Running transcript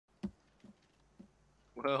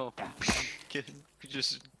Well,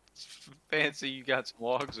 just fancy you got some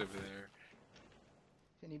logs over there.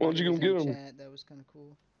 If Why don't you anybody was come in get 'em? chat, that was kind of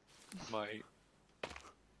cool. Might.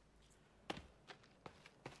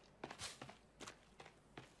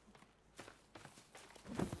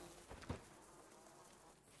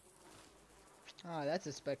 Ah, that's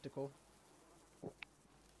a spectacle. We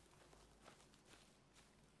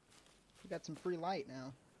got some free light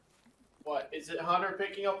now. What? Is it Hunter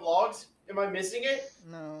picking up logs? Am I missing it?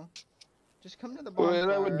 No. Just come to the Well, bonfire.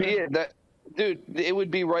 that would be it. Dude, it would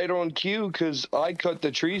be right on cue because I cut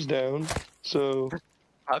the trees down. So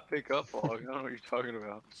I pick up logs. I don't know what you're talking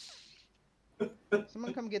about.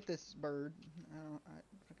 Someone come get this bird. I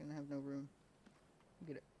fucking have no room.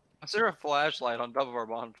 Get it. Is there a flashlight on top of our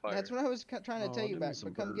bonfire? That's what I was trying to Oh, tell you give me about. some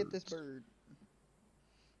But come get this birds. bird.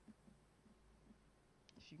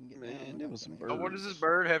 If you can get Man, down give without us some coming. What does this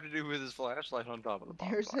birds. bird have to do with his flashlight on top of the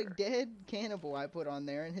bonfire? There's a dead cannibal I put on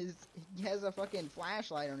there, and he has a fucking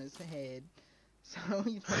flashlight on his head. So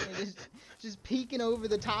he's fucking just peeking over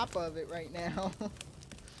the top of it right now.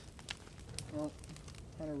 Well,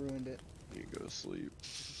 Hunter ruined it. You go to sleep.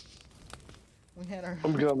 We had our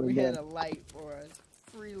I'm coming, we had man. a light for us.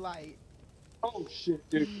 Free light. oh shit,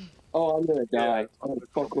 dude. Oh, I'm gonna die. Oh,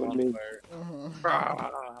 fuck with me. Uh-huh.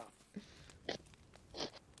 Ah.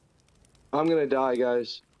 I'm gonna die,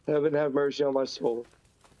 guys. Heaven have mercy on my soul.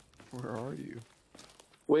 Where are you?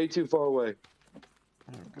 Way too far away.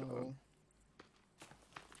 Oh god. Oh.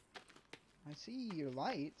 I see your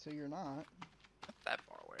light, so you're not. That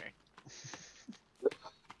far away.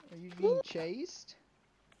 Are you being chased?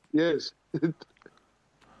 Yes. I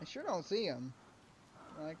sure don't see him.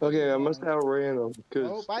 I could Okay, be I must blind. outran them.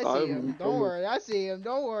 Oh, Cause I see him. Don't worry, I see him.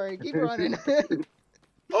 Don't worry. Keep running.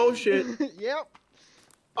 Oh shit. Yep.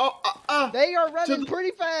 Oh, They are running the-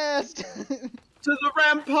 pretty fast. to the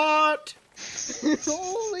rampart!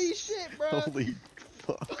 Holy shit, bro. Holy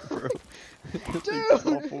fuck, bro. Dude.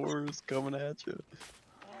 All fours coming at you.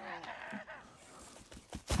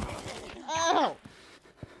 Ow.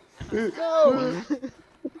 No.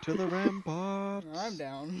 To the rampart. I'm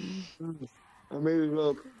down. I made it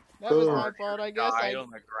up. That was Oh. my fault, I guess. Died on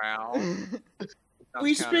the ground.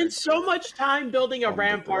 We spent so much time building a On the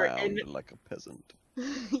rampart and ground like a peasant.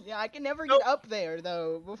 Yeah, I can never get up there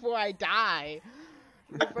though before I die.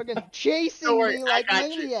 They're fucking chasing Don't worry, me I like got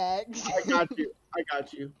you. maniacs. I got you. I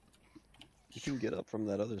got you. You can get up from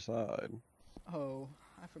that other side. Oh,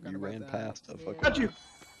 I forgot You about ran that. past a fucking- Got you.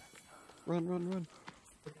 Run, run, run.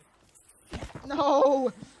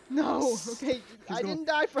 No, no. Okay, I going. didn't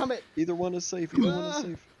die from it. Either one is safe. Either one is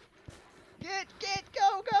safe. Get,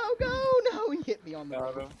 go, go, go. No, he hit me on the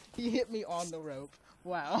Got rope. him. He hit me on the rope.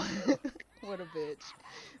 Wow, what a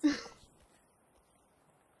bitch.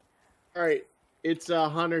 Alright, it's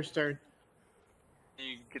Hunter's turn.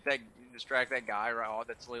 You get that, distract that guy right off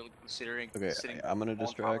that's considering Okay, sitting I'm gonna on top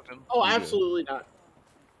of distract. him. Oh, You do. absolutely not.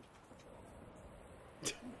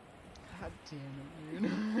 God damn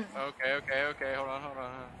it, dude. Okay. Hold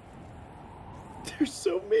on. There's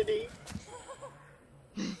so many.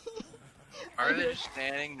 Are they just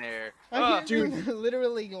standing there? I hear dude. them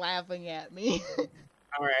literally laughing at me.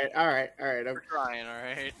 Alright. I'm trying,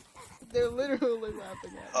 alright? They're literally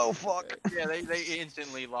laughing at me. Oh fuck! Yeah, they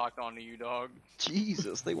instantly locked onto you, dog.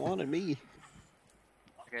 Jesus, they wanted me.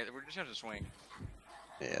 Okay, we're just gonna have to swing.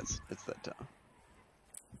 Yeah, it's that time.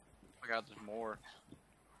 I got there's more.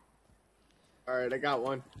 Alright, I got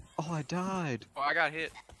one. Oh, I died. Oh, I got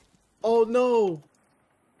hit. Oh no!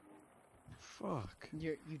 Fuck.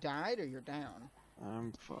 You died or you're down?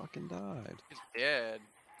 I'm fucking died. He's dead.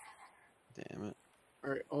 Damn it.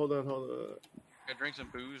 Alright, hold on. Gotta drink some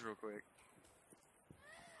booze real quick.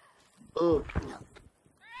 Oh,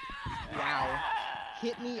 Wow.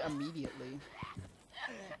 Hit me immediately.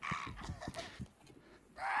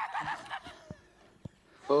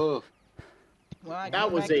 oh. Well, I That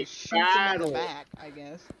came was back a to shoot them in battle. the back, I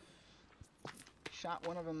guess. Shot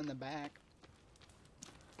one of them in the back.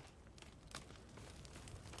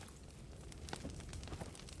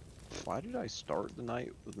 Why did I start the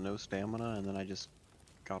night with no stamina and then I just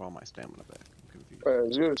got all my stamina back? I'm confused.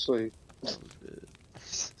 Alright, seriously. I was dead.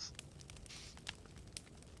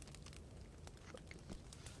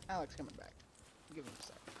 Alex coming back. Give him a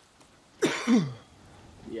sec.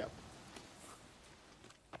 Yep.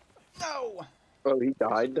 No! Oh, he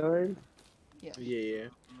died? Yeah. Yeah.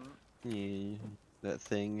 Yeah, that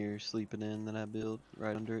thing you're sleeping in that I built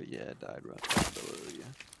right under it. Yeah, it died right below you.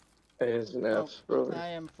 Hey, it's an Oh, F, brother. I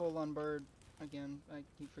am full on bird again. I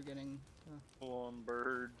keep forgetting. Full on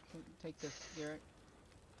bird. Take this, Garrett.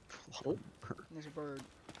 Oh. There's a bird.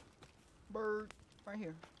 Bird. Right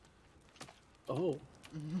here. Oh.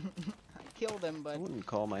 I killed him, I but wouldn't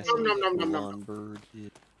call myself nom, nom, nom, nom, one bird.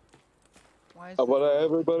 Yet. why is How about there...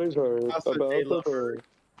 everybody's heard I said about they the love bird?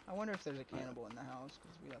 I wonder if there's a cannibal in the house,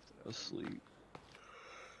 because we left it open. Asleep.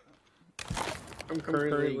 I'm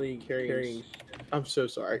currently carrying. I'm so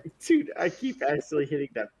sorry, dude. I keep accidentally hitting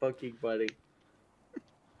that fucking button.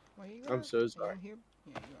 Well, you I'm are- so are you sorry. here?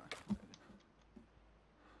 Yeah, you are.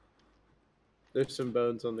 There's some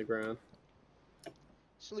bones on the ground.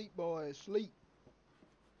 Sleep, boys, sleep.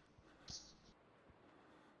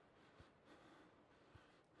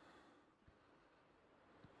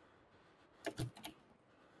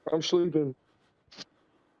 I'm sleeping.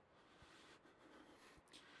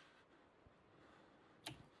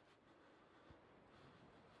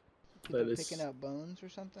 People That is- picking up bones or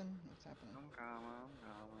something? What's happening? I'm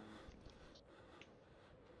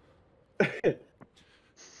coming.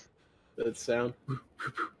 That sound.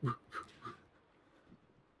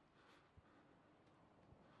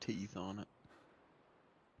 Teeth on it.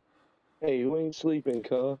 Hey, you ain't sleeping,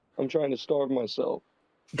 cuh. I'm trying to starve myself.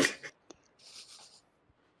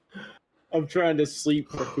 I'm trying to sleep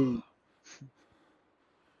for food.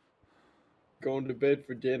 Going to bed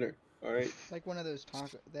for dinner. All right. It's like one of those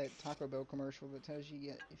Taco Bell commercial that tells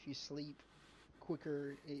you if you sleep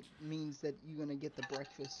quicker, it means that you're gonna get the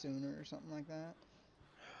breakfast sooner or something like that.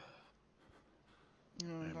 You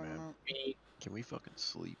know what I'm Hey, talking man. about? Can we fucking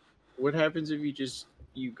sleep? What happens if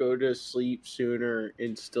you go to sleep sooner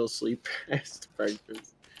and still sleep past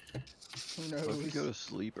breakfast? Who What if you knows? go to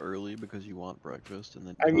sleep early because you want breakfast and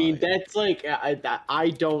then I mean, die? that's like I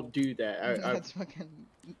don't do that. That's fucking.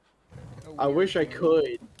 I wish I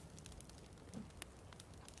could.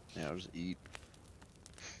 Yeah, I'll just eat.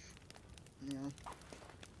 Yeah.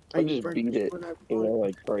 I just beat it, you know,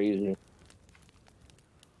 like crazy.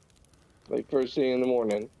 Like first thing in the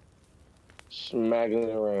morning, smacking it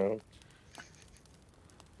around.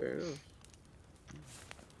 Fair enough.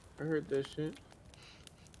 I heard that shit.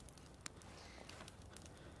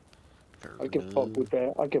 Fair I can enough. fuck with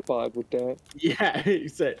that. I can vibe with that. Yeah, he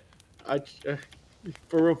said,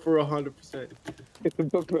 for real, for 100%.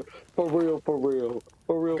 For real, for real.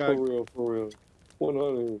 For real, God. for real, for real.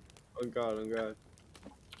 100. Oh God, oh God.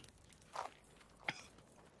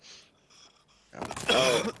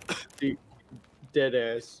 Oh, dude, dead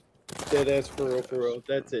ass for real.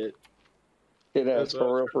 That's it. It That's is,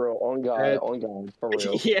 for real, on God, That- on God, for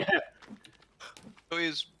real. Yeah. So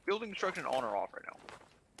is building construction on or off right now?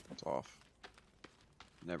 It's off.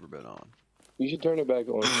 Never been on. You should turn it back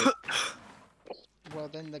on. Well,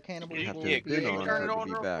 then the cannibals You have will to Yeah, have be been can you able on to, turn for it it to on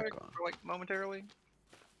be real back quick, on. for, like momentarily?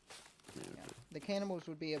 Yeah, yeah, the cannibals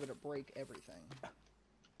would be able to break everything.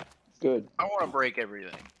 Good. I want to break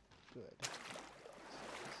everything. Good.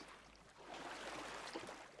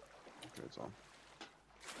 okay, it's on.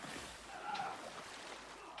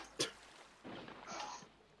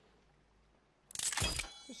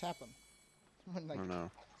 Just happened. Someone I like don't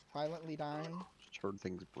know. violently dying. Just heard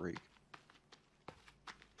things break.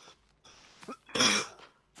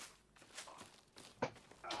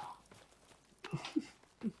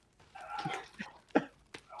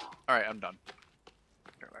 Alright, I'm done.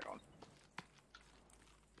 Turn it back on.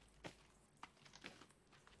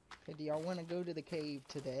 Okay, do y'all want to go to the cave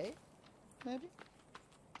today? Maybe?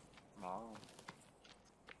 Oh.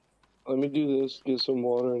 Let me do this, get some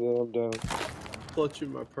water, and then I'm done.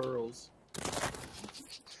 Clutching my pearls.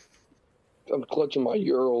 I'm clutching my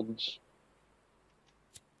year-olds.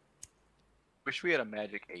 Wish we had a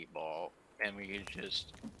magic 8-ball and we could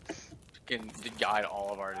just can guide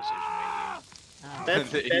all of our decision making.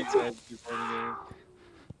 That's- The that's- eight-ball before the game.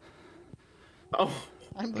 Oh,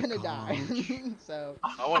 I'm The gonna die. So,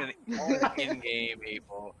 I want an in-game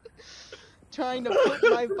 8-ball. trying to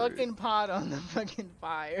put my fucking pot on the fucking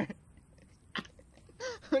fire.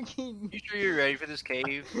 Fucking. You sure you're ready for this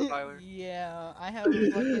cave, Tyler? Yeah, I have a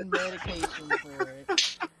fucking medication for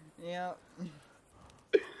it. Yeah.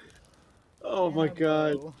 oh my yeah,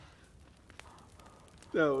 God, bro.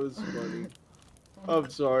 that was funny. I'm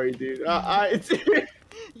sorry, dude. You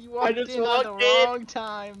walked just in at the walked in. wrong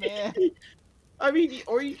time, man. I mean,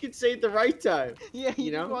 or you could say it the right time. Yeah, you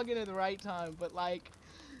You know? did walk in at the right time, but like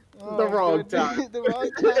The oh, wrong good- time. the wrong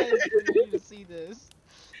time for you to see this.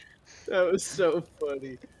 That was so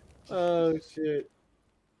funny. Oh shit.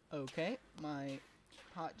 Okay, my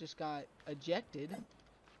pot just got ejected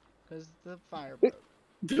because the fire broke.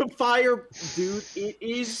 The fire, dude. It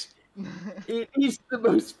is the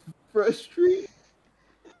most frustrating.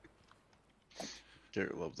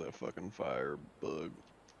 Garrett loves that fucking fire bug.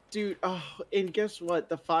 Dude, oh, and guess what?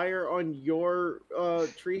 The fire on your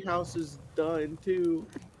treehouse is done too.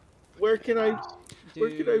 Where can I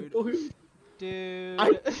Dude, put? Dude.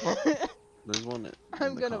 There's one.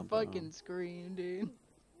 I'm gonna fucking scream, dude.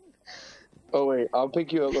 Oh wait, I'll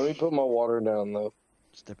pick you up. Let me put my water down though.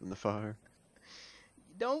 Step in the fire.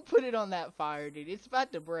 Don't put it on that fire, dude. It's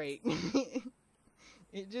about to break.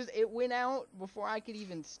 It went out before I could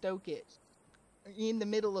even stoke it. In the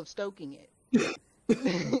middle of stoking it.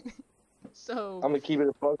 So. I'm gonna keep it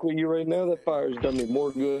a buck with you right now. That fire's done me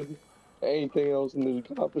more good than anything else in this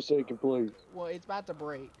godforsaken place. Well, it's about to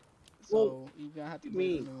break. So you're gonna have to put a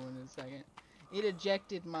new one in a second. It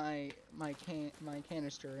ejected my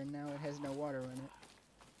canister and now it has no water in it.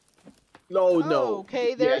 No, no.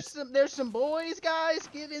 Okay, there's some boys, guys.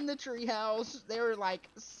 Get in the treehouse. There were like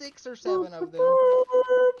 6 or 7 of them.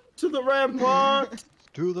 To the rampart.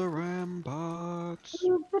 To the ramparts.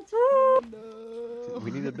 No.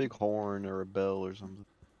 We need a big horn or a bell or something.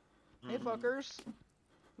 Hey fuckers,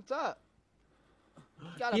 what's up?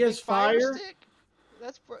 Got a He big has fire? stick?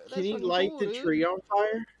 That's Can he fucking light cool, the dude. tree on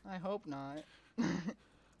fire? I hope not.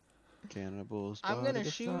 Cannibals. I'm gonna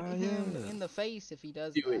shoot him in the face if he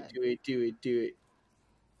does Do that. it, do it.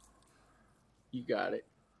 You got it.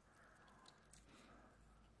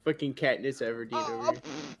 Fucking Katniss Everdeen over here.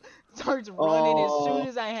 Starts running as soon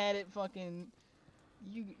as I had it fucking...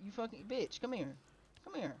 You fucking bitch, come here.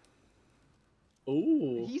 Come here.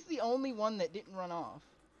 Ooh. He's the only one that didn't run off.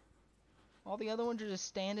 All the other ones are just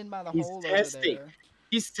standing by the He's hole testing. over there.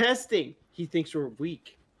 He's testing. He thinks we're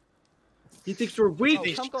weak. He thinks we're weak. Oh,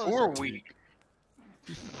 These come poor closer. weak.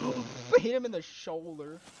 Hit him in the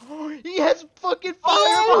shoulder. He has fucking fire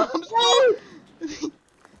Oh, bombs!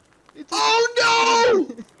 It's oh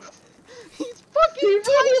no! He's fucking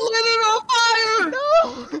lit it on fire!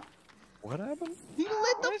 No! What happened? He lit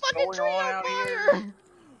the What is fucking going tree on on out fire!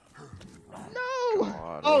 No!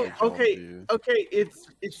 God, Oh, what did y'all okay. do? Okay,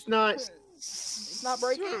 it's not. It's not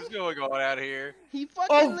breaking? What's going on out here? He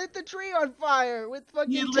fucking Oh. lit the tree on fire with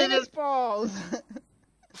fucking He lit tennis it- balls!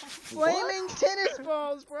 Flaming tennis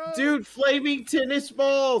balls, bro! Dude, flaming tennis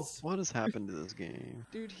balls! What has happened to this game?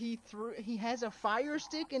 Dude, he has a fire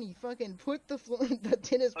stick and he fucking put the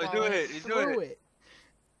tennis Oh, ball he's doing it, he's doing through it.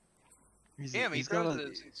 He's, Damn, he's got a.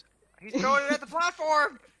 He's throwing it at the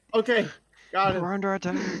platform! Okay, got it. We're under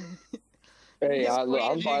attack. Hey, He's I'm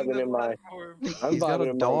squeezing vibing the in my. platform. I'm He's got vibing a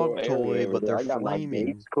in my dog little toy, area over but there. they're I got flaming.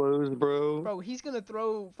 my gates closed, bro. Bro, he's gonna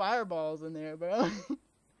throw fireballs in there, bro.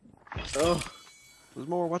 Oh, There's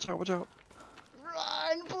more. Watch out! Watch out!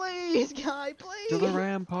 Run, please, guy, please! To the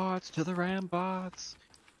ramparts! To the ramparts!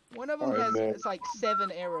 One of them Alright, has man. it's like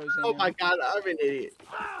 7 arrows in oh him. my god, I'm an idiot.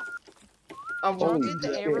 I'm Y'all Holy get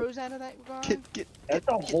the shit. arrows out of that guy? That's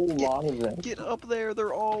a whole lot of them. Get up there!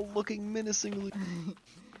 They're all looking menacingly.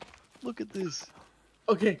 Look at this.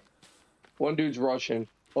 Okay. One dude's rushing.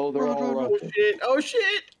 Oh, they're Run, all run, run. Oh rushing. shit, oh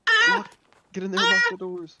shit! Ah! Lock. Get in there. Lock the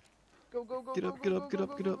doors. Go, go, go, Get go, up, go, get go, up, get go, up,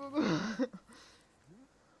 go, get go, up. go, go.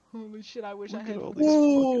 Holy shit, I wish I Look had at all one. these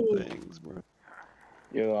Ooh. fucking things, bro.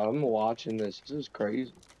 Yo, I'm watching this. This is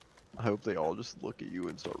crazy. I hope they all just look at you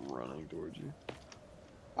and start running towards you.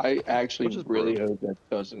 I actually Which is really broke. hope that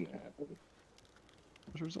doesn't happen.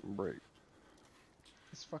 I'm sure something break.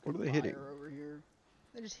 This fucking What are they fire hitting? over here.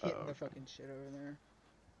 They're just hitting Oh, the okay. fucking shit over there.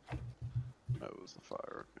 Oh, it was the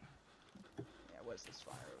fire. Yeah, what's this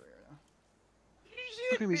fire over here now? Did you see Look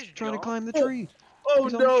that at him, he's bitch trying to jump? climb the tree. Oh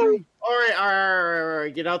He's on the no! tree.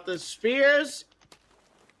 Alright, get out the spears!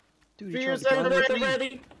 Dude, he tried Spears to climb the ready, tree.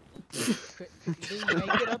 ready! Did he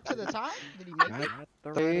make it up to the top? Did he make it? Got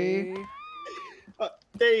the ready.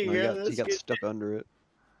 There you No, go, he that's got good. stuck under it.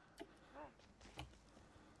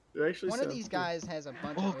 It actually One of sounds these good. guys has a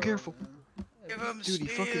bunch Oh, of arrows careful. in him. Give him Dude, he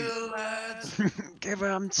steel, fucking- lads. Give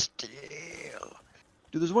him steel.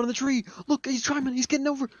 Dude, there's one in the tree. Look, he's climbing. He's getting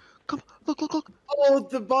over. Come, look, look, look. Oh,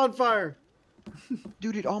 the bonfire!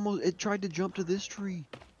 Dude, it tried to jump to this tree.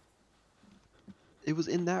 It was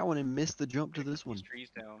in that one and missed the jump to this one. These trees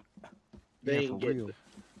down. They Yeah, ain't for getting real.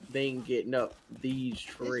 They ain't getting up these This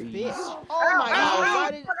trees. bitch. Oh my god,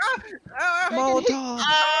 why did Molotov!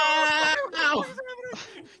 Ow!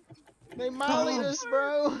 they mollied us,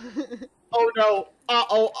 bro? Oh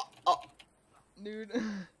no! Dude.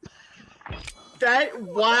 That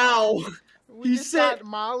wow! We He just said- got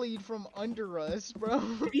mollied from under us, bro.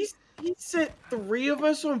 He set 3 of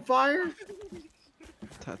us on fire.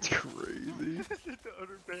 That's crazy. The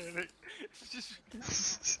utter panic. It's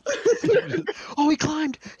just. Oh, he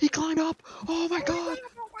climbed! He climbed up! Oh my god!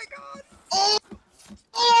 Oh my god!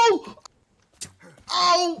 Oh!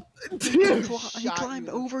 Oh! Dude! He Shot climbed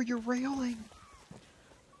you. over your railing!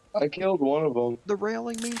 I killed one of them. The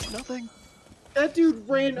railing means nothing! That dude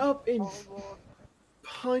ran up and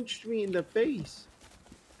punched me in the face.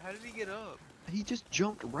 How did he get up? He just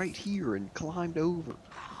jumped right here and climbed over.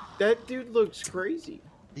 That dude looks crazy.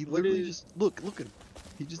 He What literally is- just look at him.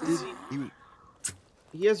 He just did. He was.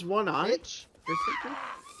 He has one eye Bitch. or something.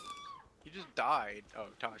 You just died. Oh,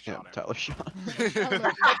 Tyler Yeah, shot him. Tyler shot. I'm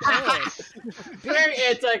like, "Yes." Very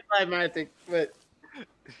anticlimactic, but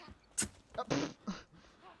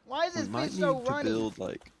Why is We this bitch might need so to runny? build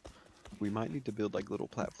like. We might need to build like little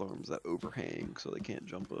platforms that overhang so they can't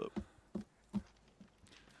jump up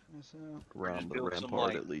So, around the build some, rampart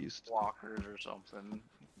like, at least. Blockers or something.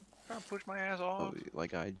 Trying to push my ass Oh, off.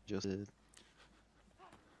 like I just did.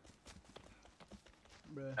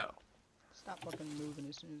 bruh. No. Stop fucking moving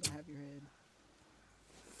as soon as I have your head.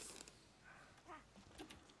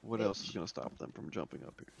 What else is gonna stop them from jumping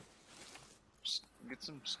up here? Just get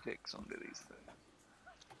some sticks onto these things.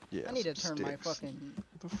 Yeah. I need to some turn my sticks. fucking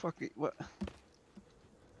What the fuck? What?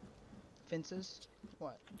 fences.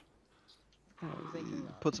 What? Oh, I'm thinking you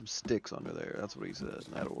of? put some sticks under there. That's what he said.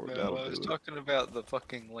 That'll work. No, That'll I was do it. talking about the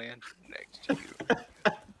fucking lantern next to you.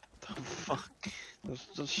 The fuck?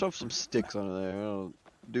 Just shove some sticks under there. Oh,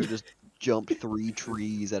 dude, just jump 3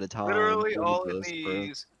 trees at a time. Literally Look all at it this, bro.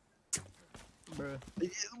 needs. Bruh.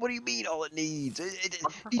 What do you mean all it needs?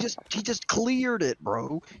 He just cleared it,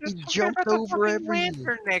 bro. He Just jumped forget about the over fucking everything.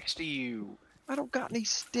 lantern next to you. I don't got any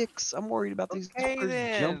sticks. I'm worried about these Okay fuckers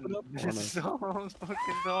then. jumping up on us. That's all I was fucking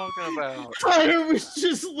talking about. Tyler was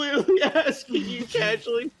just literally asking you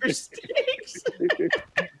casually for sticks.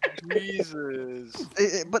 Jesus.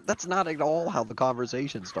 But that's not at all how the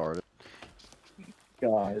conversation started.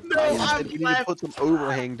 God. No, I I'm said we need to laughing. put some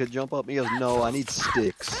overhang to jump up. He goes, no, I need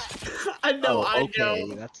sticks. I know, Oh, I okay.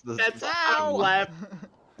 know. That's the. That's that's I'm the- laughing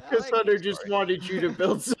I because like Hunter this just story. wanted you to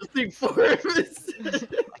build something for him.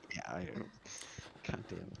 Yeah, I know. God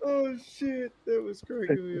damn it. Oh shit, that was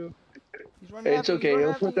cracking me up. He's running It's after you, okay. he's running He'll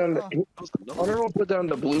after put you. down Oh. the. Hunter will put down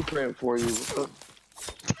the blueprint for you.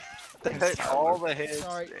 Thanks, All Tyler. the heads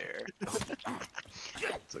Sorry. there.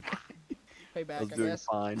 It's okay. I Payback, was I doing guess.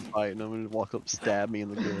 fine fighting him and walk up, stab me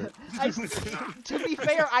in the gut. To be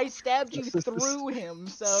fair, I stabbed you through him,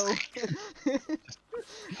 so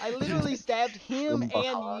I literally stabbed him From and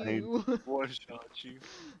behind. you. One shot you.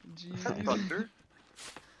 Jeez. Thunder?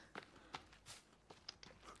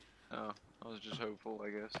 Oh, I was just hopeful, I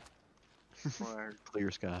guess. What I heard.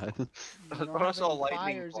 Clear sky. We I don't thought I have saw any lightning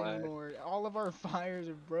fires flash. anymore. All of our fires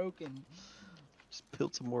are broken. Just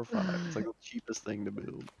build some more fire. It's like the cheapest thing to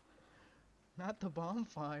build. Not the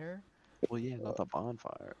bonfire. Well, yeah, not the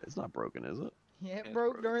bonfire. It's not broken, is it? Yeah, it Yeah,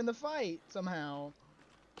 broke broke. during the fight somehow.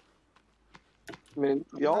 Man,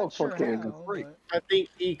 I'm y'all not sure fucking. how, freak. but- I think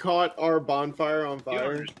he caught our bonfire on You don't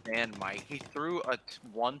fire. understand, Mike. He threw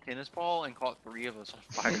one tennis ball and caught 3 of us on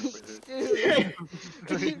fire with it.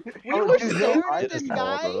 Dude, we Oh, were dude, staring I at this didn't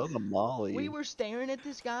guy. know, the Molly. We were staring at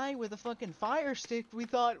this guy with a fucking fire stick we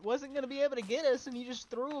thought wasn't gonna be able to get us, and he just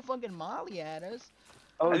threw a fucking molly at us.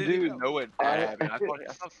 Oh, I didn't dude. even know it I- happened.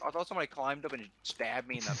 I thought somebody climbed up and stabbed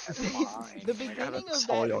me in the spine. The Like, beginning of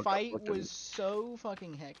saw y'all that got fight fucking- was so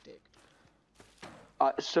fucking hectic.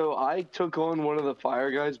 So I took on one of the fire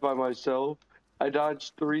guys by myself. I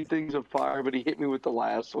dodged 3 things of fire, but he hit me with the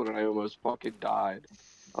last one, and I almost fucking died.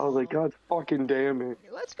 I was like, God fucking damn it.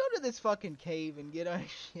 Let's go to this fucking cave and get our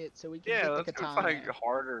shit so we can Yeah, get the let's go katana. find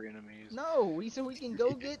harder enemies. No, so we can go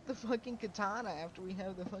get the fucking katana after we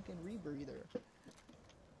have the fucking rebreather.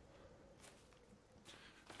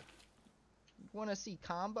 Want to see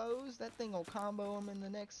combos? That thing will combo them in the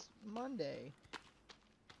next Monday.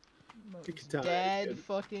 The Most katana is dad good.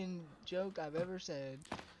 fucking joke I've ever said.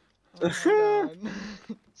 Oh my god.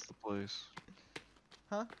 It's the place.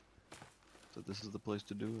 Huh? So this is the place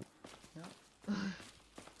to do it. That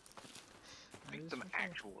Make is some for sure.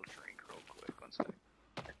 actual drink real quick. One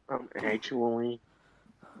second. Actually.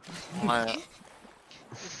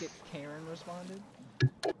 Just get Karen responded.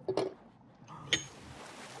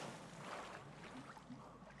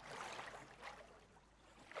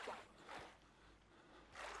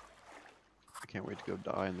 I can't wait to go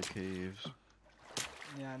die in the caves.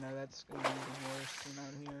 Yeah, I know that's gonna be even worse than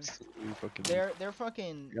out here. We fucking They're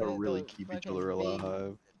fucking. we gotta the really keep each fucking other big,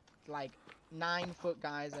 alive. Like 9-foot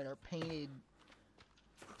guys that are painted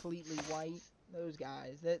completely white. Those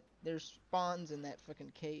guys. There's spawns in that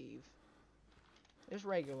fucking cave. There's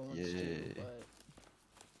regular ones too, Yeah. but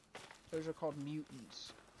those are called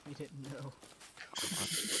mutants. If you didn't know.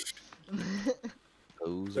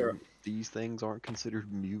 Those Sure. are, these things aren't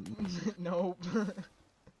considered mutants. Nope.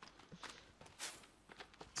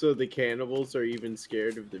 So the cannibals are even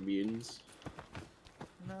scared of the mutants.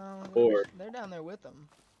 No, Or- they're down there with them.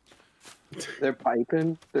 They're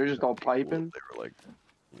piping. They're just all Well, piping. They were like,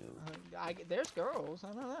 you know, There's girls. I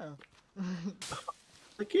don't know.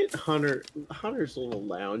 Look at Hunter's little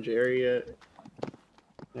lounge area.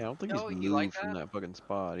 Yeah, I don't think No, he's you moved like from that? that fucking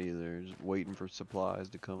spot either. Just waiting for supplies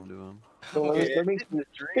to come to him. So let me The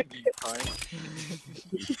drink, you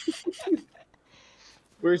cunt.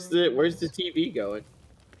 Where's the TV going?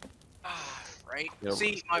 Right? Yeah,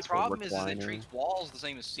 See, my it's for a problem is it recliner. treats walls the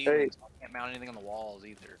same as ceilings. So I can't mount anything on the walls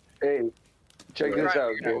either. Hey, check this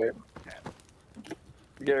out, Garrett. Okay.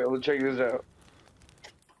 Garrett, let's check this out.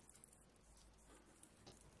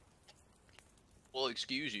 Well,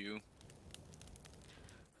 excuse you.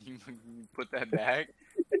 You put that back,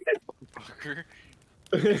 fucker.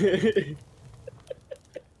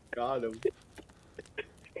 Got him.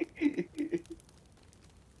 I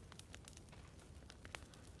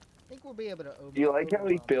think we'll be able to open. Do you like how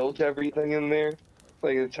he built everything in there?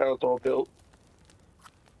 Like, it's how it's all built.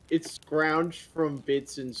 It's scrounged from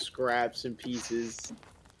bits and scraps and pieces.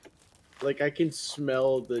 Like I can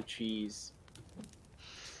smell the cheese.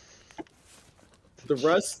 The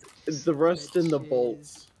rust in the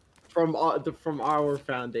bolts from our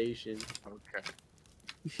foundation. Okay.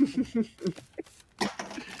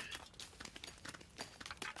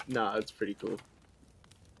 Nah, it's pretty cool.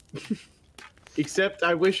 Except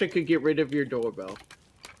I wish I could get rid of your doorbell.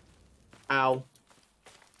 Ow.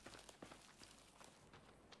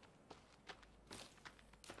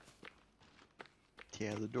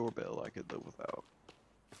 Yeah, the doorbell I could live without.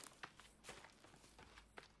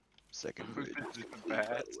 Second grade.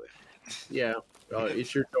 Bad. Yeah,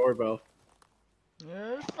 it's your doorbell.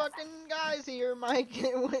 There's fucking guys here, Mike.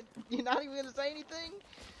 What, you're not even gonna say anything?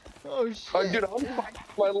 Oh shit. Oh, dude, I'm fighting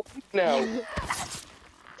for my life now.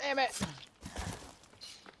 Damn it.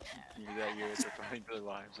 You that year, they're fighting for their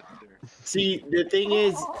lives up there. See, the thing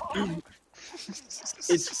is,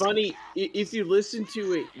 it's funny if you listen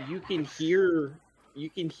to it, you can hear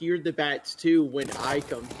the bats too when I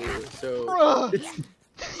come through. So Bruh.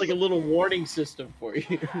 it's like a little warning system for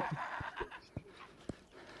you.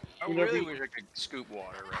 I You know, really we- wish I could scoop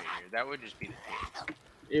water right here. That would just be the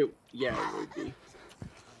tits. Yeah, it would be.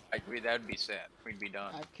 I agree, that would be set. We'd be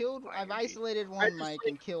done. I've isolated I one just Mike like-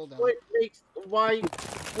 and killed him. What makes Thank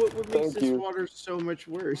this you. water so much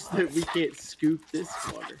worse that we can't scoop this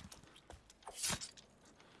water?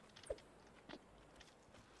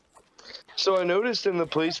 So I noticed in the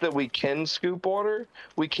place that we can scoop water,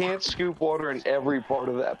 we can't scoop water in every part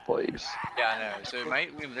of that place. Yeah, I know. So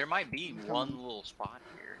there might be one little spot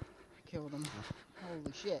here. Killed him.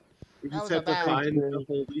 Holy shit. We That just was a have to bad- find the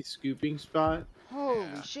holy scooping spot. Holy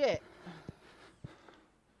Yeah. shit.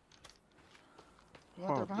 You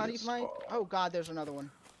want their Obvious bodies, Mike? spot. Oh god, there's another one.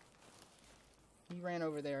 He ran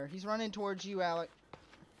over there. He's running towards you, Alec.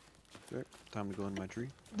 Okay, time to go in my tree.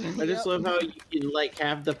 I just love how you can like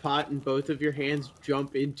have the pot in both of your hands,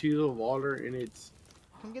 jump into the water, and it's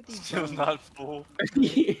Come get these Still guns. not full.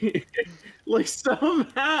 like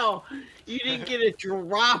somehow you didn't get a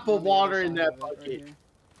drop On of the water other in side that of it, right bucket. here.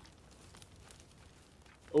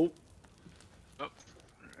 Oh,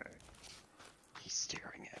 He's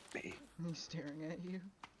staring at me. He's staring at you.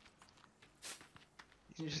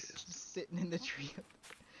 You're He's just pissed. sitting in the tree.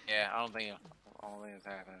 Yeah, I don't think it's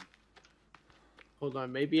happening. hold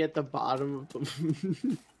on, maybe at the bottom of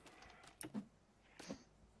the.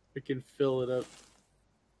 I can fill it up.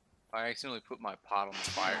 I accidentally put my pot on the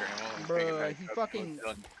fire and I Bruh, won't take it he back. fucking I've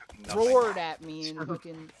done nothing. Roared at me and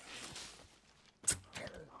fucking. Stick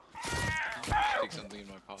something in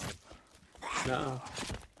my pot. No,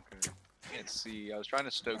 Okay. Can't see. I was trying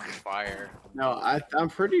to stoke the fire. no, I'm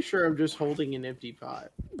pretty sure I'm just holding an empty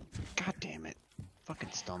pot. God damn it. Fucking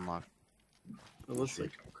stun lock. It looks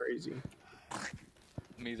like I'm crazy.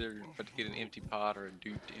 I'm either about to get an empty pot or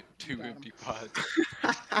two Got him. empty pots.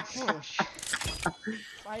 Oh shit.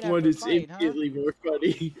 Fight One after is fight, huh? infinitely more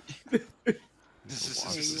funny. This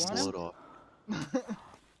Wash Hey, you his want him? blood off.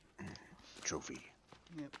 Trophy.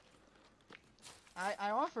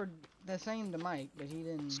 I offered the same to Mike, but he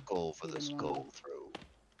didn't. Skull for he the didn't skull want throw.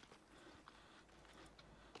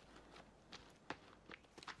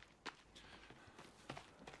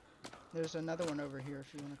 There's another one over here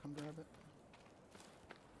if you want to come grab it.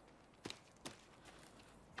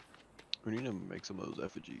 We need to make some of those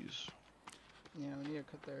effigies. Yeah, we need to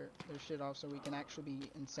cut their shit off so we can actually be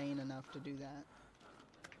insane enough to do that.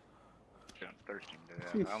 Shit, I'm thirsty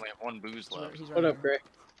to death. I only have one booze He's right- left. he's right What up, here. Greg?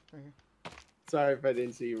 Right here. Sorry if I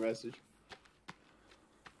didn't see your message.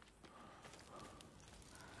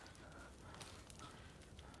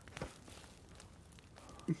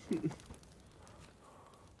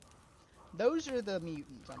 Those are the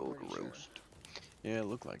mutants, I'm Gold pretty sure. roast. Yeah, it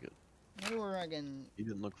looked like it. They were fucking He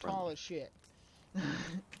didn't look tall friendly. as shit.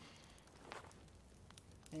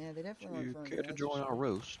 Yeah, they definitely want You furnace. care to join our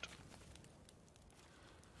roast?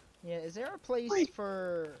 Yeah, is there a place Wait.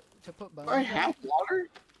 to put bones? I at? have water.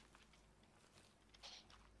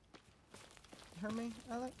 Hear me,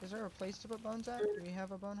 Alec? Is there a place to put bones at? Do we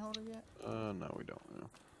have a bone holder yet? No, we don't. No.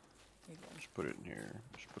 Need one. Just put it in here.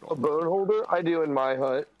 Just put A all bone holder? I do in my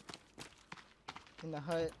hut. In the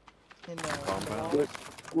hut, in the Compound? wall?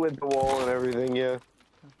 With the wall and everything, yeah.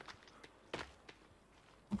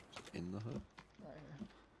 in the hut. Right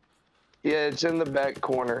here. Yeah, it's in the back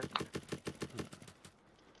corner.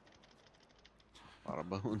 A lot of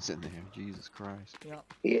bones in there. Jesus Christ. Yep.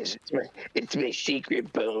 Yes, it's my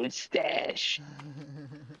secret bone stash.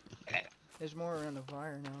 There's more around the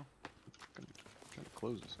fire now. Trying to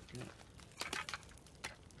close this. I can't.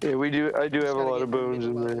 Yeah, we do. I do Just have a gotta lot get of bones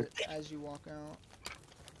in above there. it as you walk out.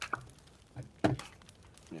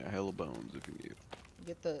 Yeah, hella bones if you need.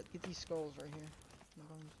 Get these skulls right here. The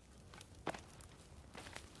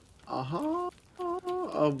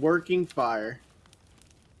bones. A working fire.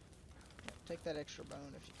 Take that extra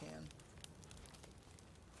bone if you can.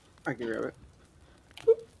 I can grab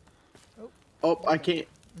it. Oh. Oh, I can't.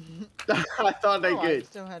 I thought I Oh, I could.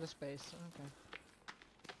 still had a space. Okay.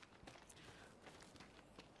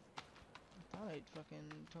 I thought I'd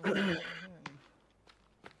fucking told you what I'm doing.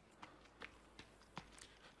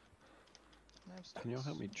 I have Can y'all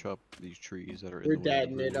help me sticks. chop these trees that are We're in the way of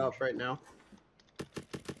the dadding it up bridge? right now.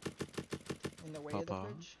 In the way of the Papa.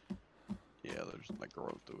 bridge? Yeah, there's like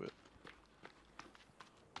growth through it.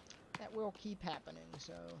 That will keep happening,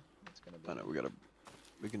 so it's gonna be. I know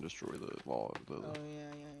we can destroy the wall of Oh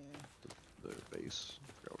yeah. the base.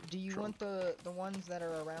 Forgot what Do you trunk. want the ones that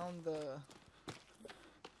are around the?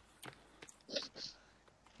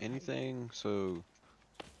 anything? So ones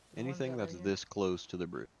anything that that's right here? this close to the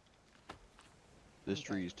bridge. This Okay.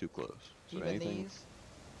 tree is too close. So Even anything,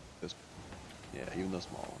 these? yeah, even the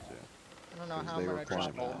small ones, yeah. I don't know 'cause how they I'm were gonna climbing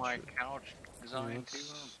chop Stole that that. my shit. couch design too.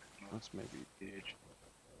 Let's maybe Bitch.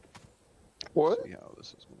 What? see how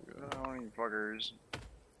this is gonna go. Oh, you fuckers.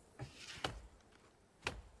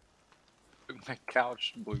 My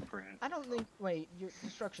couch blueprint. I don't think. Wait, your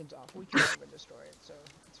destruction's off. We can't even destroy it, so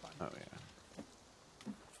it's fine. Oh yeah.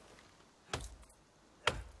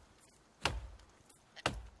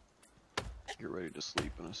 Get ready to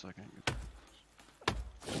sleep in a second.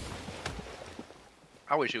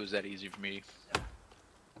 I wish it was that easy for me.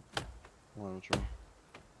 Why, what's wrong?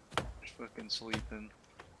 Just fucking sleeping.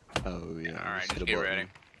 Oh yeah. Alright, hit just a get button. ready.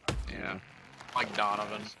 Yeah. Like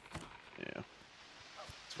Donovan. Yeah.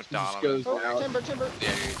 That's what Just Donovan. goes Oh, out. timber!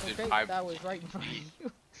 Yeah, dude, Okay, I that was right in front of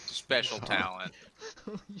you. special talent.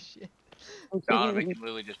 Holy shit. Donovan can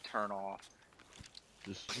literally just turn off.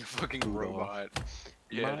 Just Like a fucking boot off. robot.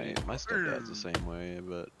 Yeah, my dude. my stepdad's the same way,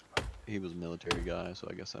 but he was a military guy, so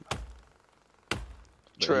I guess I'm. But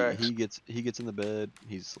Tracks. he gets in the bed,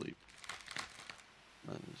 he's asleep.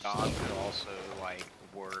 And it's just- Don could also like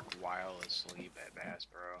work while asleep at Bass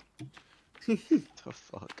Pro. the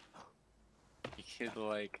fuck? He could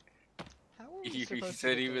like How are we he supposed to said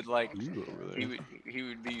get he those would like boxes? Ooh, over he there.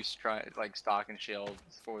 would be like stocking shelves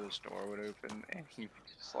before the store would open, and he would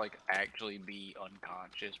just like actually be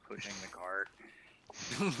unconscious pushing the cart.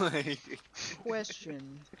 Like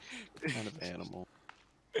Question: Kind of animal.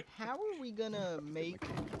 how are we gonna make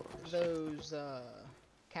those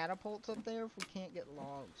catapults up there if we can't get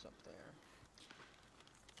logs up there?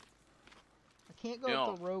 I can't go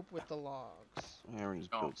up the rope with the logs. Aaron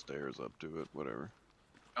just Oh. built stairs up to it, whatever.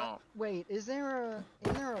 don't Wait, is there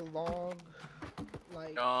a log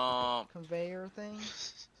like conveyor thing?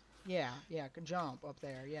 Yeah, could jump up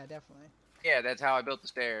there. Yeah, definitely. Yeah, that's how I built the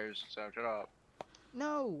stairs. So shut up.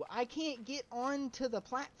 No, I can't get onto the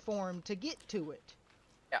platform to get to it.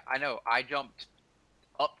 Yeah, I know. I jumped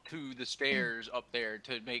up to the stairs up there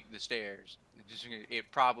to make the stairs. It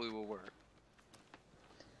probably will work.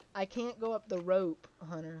 I can't go up the rope,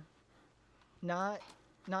 Hunter. Not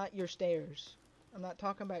your stairs. I'm not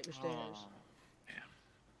talking about your stairs. Oh,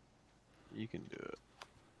 You can do it.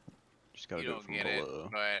 Just gotta you do it don't from get below.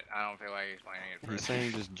 it, but I don't feel like explaining it. He's further.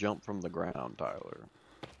 saying just jump from the ground, Tyler,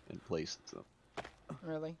 and place them.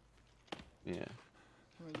 Really? Yeah,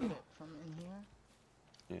 Can we get it from in here?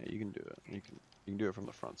 yeah, you can do it. You can do it from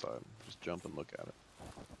the front side. Just jump and look at it.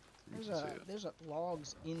 You can see it. There's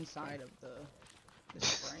logs inside of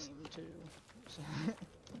this frame too. So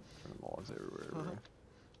Turn logs everywhere. Uh-huh.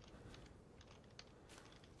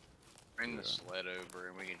 Bring the Yeah. sled over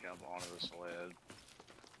and we can jump onto the sled.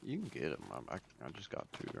 You can get them. I just got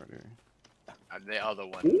two right here. The other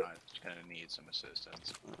one's not gonna need some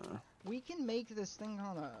assistance. we can make this thing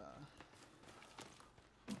on a.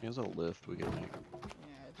 Here's a lift we can make.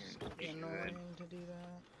 Yeah, it's fucking good. annoying to do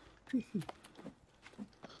that.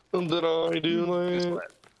 Did I do Just that?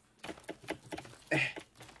 let-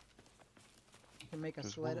 You can make a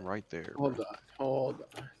There's sled. one right there. Hold bro. on, hold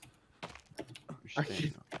on. You're I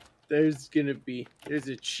standing There's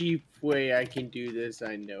a cheap way I can do this.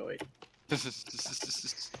 I know it.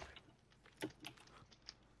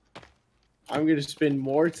 I'm gonna spend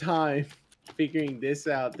more time figuring this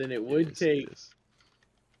out than it on- would Yes, take. yes.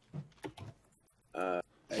 I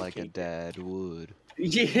Like a can't- dad would.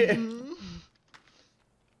 Yeah. Mhm.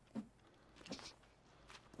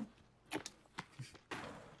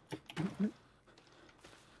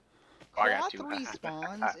 Oh, I Claw got two. 3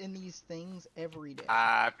 spawns in these things every day.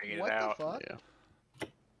 I figured What it the out. fuck? Yeah.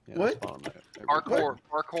 Yeah, What? that's on there. Every Parkour, time.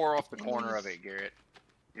 parkour off the In corner of these- it, Garrett.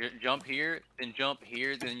 You jump here, then jump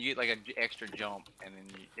here, then you get like an extra jump, and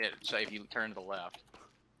then so if you turn to the left,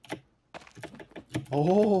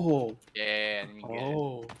 Oh. yeah, and then you get it.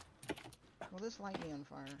 Oh. Will this light me on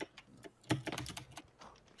fire?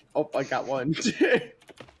 Oh, I got one.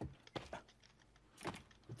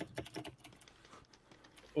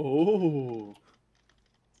 Oh.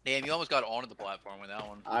 Damn, you almost got onto the platform with that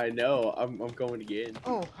one. I know. I'm going again.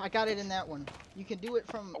 Oh, I got it in that one. You can do it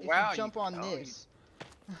from Oh, if wow, you jump you- on oh, you- this.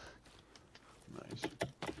 Nice.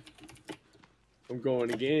 I'm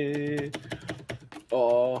going again.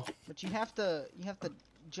 Oh. But you have to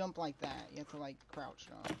jump like that. You have to like crouch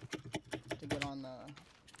jump to get on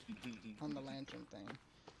the lantern thing.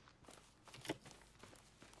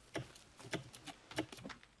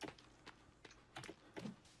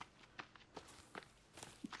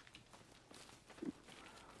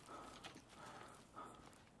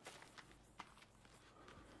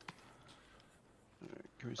 Alright,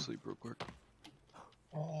 can we sleep real quick?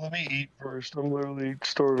 Oh, let me eat first. I'm literally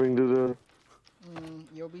starving to death.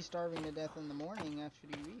 You'll be starving to death in the morning after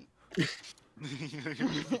you eat.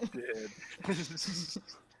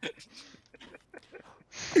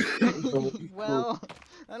 Well,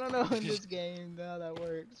 I don't know in this game how that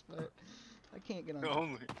works, but I can't get on.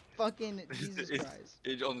 Only Fucking Jesus Christ.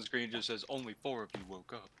 it on the screen just says only 4 of you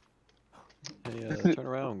woke up. Hey, turn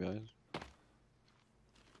around, guys.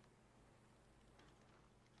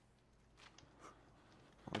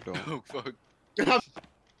 Or don't. Oh fuck.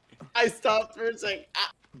 I stopped for a second.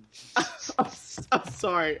 I'm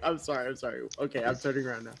sorry. I'm sorry. Okay, I'm turning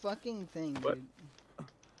around now. Fucking thing, What? dude.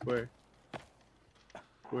 Where?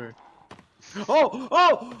 Where? Oh!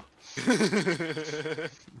 Oh!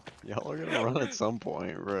 Y'all are gonna run at some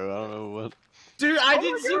point, bro. I don't know what. Dude, I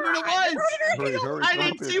didn't see what it was! Hurry, hurry, I come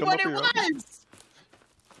up didn't here, see come what up it here. was!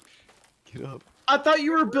 Get up. I thought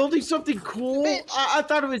you were building something cool. Bitch. I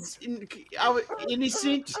thought it was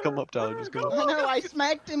innocent. Just come up, Tyler. Just go. I know, I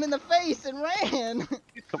smacked him in the face and ran.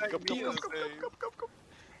 Come.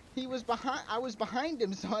 He was behind. I was behind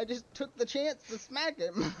him, so I just took the chance to smack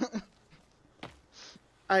him.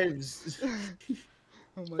 I'm.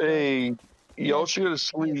 Oh my Hey, y'all Yes. should go to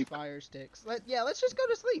God. He has sleep. fire sticks. Yeah, let's just go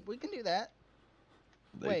to sleep. We can do that.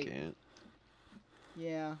 They Wait. can't.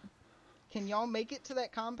 Yeah. Can y'all make it to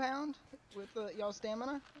that compound with y'all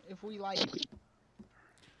stamina? If we like,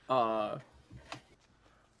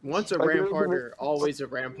 Once a I do- ramparter, always a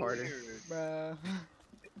ramparter. bruh.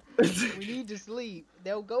 We need to sleep.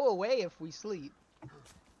 They'll go away if we sleep.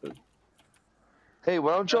 Hey,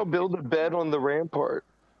 why don't y'all build a bed on the rampart?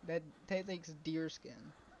 That takes deer skin.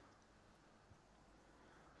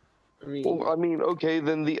 I mean, Well, I mean, okay,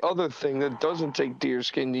 then the other thing that doesn't take deer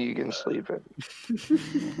skin you can sleep in.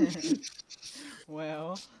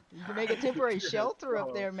 Well, you can make a temporary shelter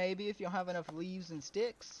up there maybe if you'll have enough leaves and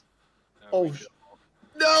sticks. oh,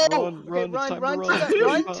 no! Run, Okay, run, run, it's time run to to run. the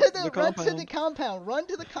run to the The run to the compound. compound. Run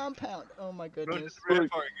to the compound. Oh my Run to goodness. the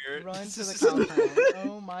rampart, Garrett. Run to the compound.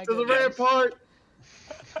 Oh my To the goodness. rampart!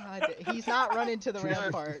 God, he's not running to the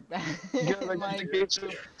rampart. You gotta My- get the gates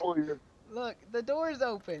open for you. Look, the door's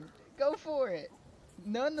open. Go for it.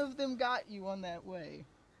 None of them got you on that way.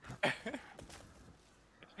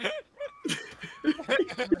 Oh my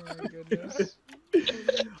goodness.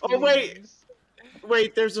 Oh, wait.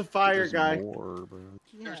 Wait, there's a fire There's guy. more, bro.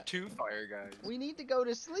 Yeah, There's 2 fire guys. we need to go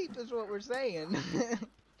to sleep is what we're saying.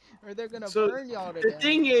 Or they're gonna So, burn y'all to The death.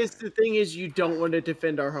 thing is, you don't want to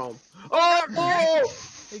defend our home. Oh! Oh!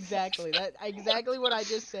 Exactly. Exactly what I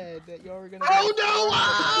just said. That y'all were gonna. Oh no!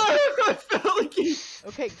 Ah! I fell again.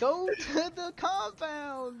 Okay, go to the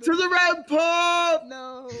compound. To the rampart!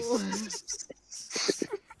 No.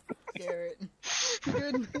 Garrett.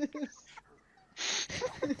 Goodness.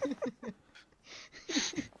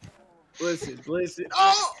 Listen.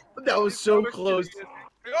 Oh! That was so close.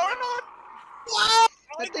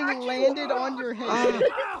 That thing landed on your head.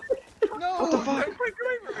 No. Quit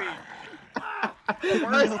doing for me.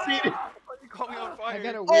 Why you call me on fire? I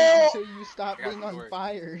gotta wait Oh! until you stop I got being the on door.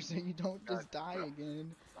 fire so you don't just die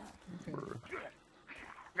again. Okay.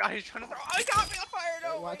 God, he's trying to throw. Oh, he got me on fire!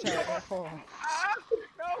 No! Watch wait. out, don't fall. Ah!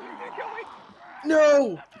 No, he's gonna kill me!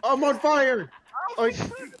 No! I'm on fire!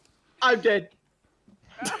 I'm dead.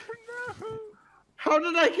 Oh, no! How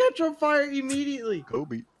did I catch on fire immediately?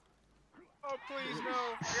 Kobe. Oh, please, no. I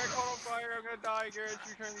got caught on fire. I'm gonna die, Garrett.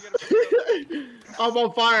 Your turn to get a I'm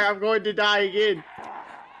on fire. I'm going to die again.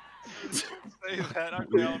 Say that. I'm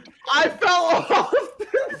down. I fell off.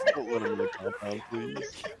 Don't let him in the compound,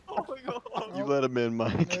 please. Falling off. You let him in,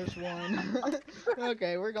 Mike. There's one.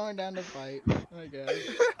 Okay, we're going down to fight, I guess.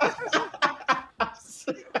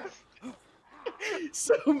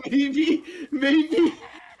 So maybe we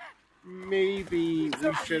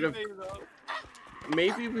should have.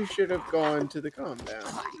 Maybe we should have gone to the compound.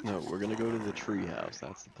 No, we're gonna go to the treehouse.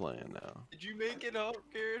 That's the plan now. Did you make it up,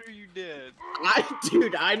 Garrett, or you did?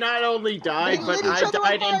 Dude, I not only died, They but lit I each other on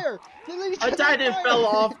died and fire! They lit each I other died on and fire! fell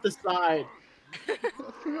off the side.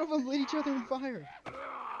 A few of them lit each other on fire,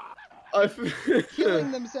 I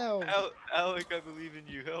killing themselves. Alec, I believe in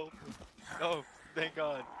you. Help. Oh, thank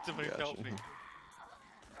God. Somebody Gotcha. help me.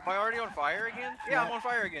 Am I already on fire again? Yeah, I'm on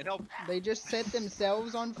fire again. Help. They just set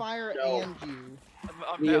themselves on fire No. and you.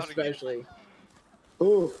 I'm Me down again. especially.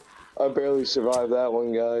 Ooh, I barely survived that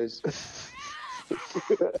one, guys.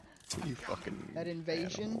 You fucking. That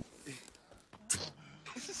invasion. animal.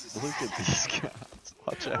 Look at these guys.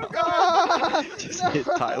 Watch out. Ah, Just hit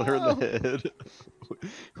Tyler in the no! head with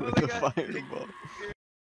Oh, a they got- fireball.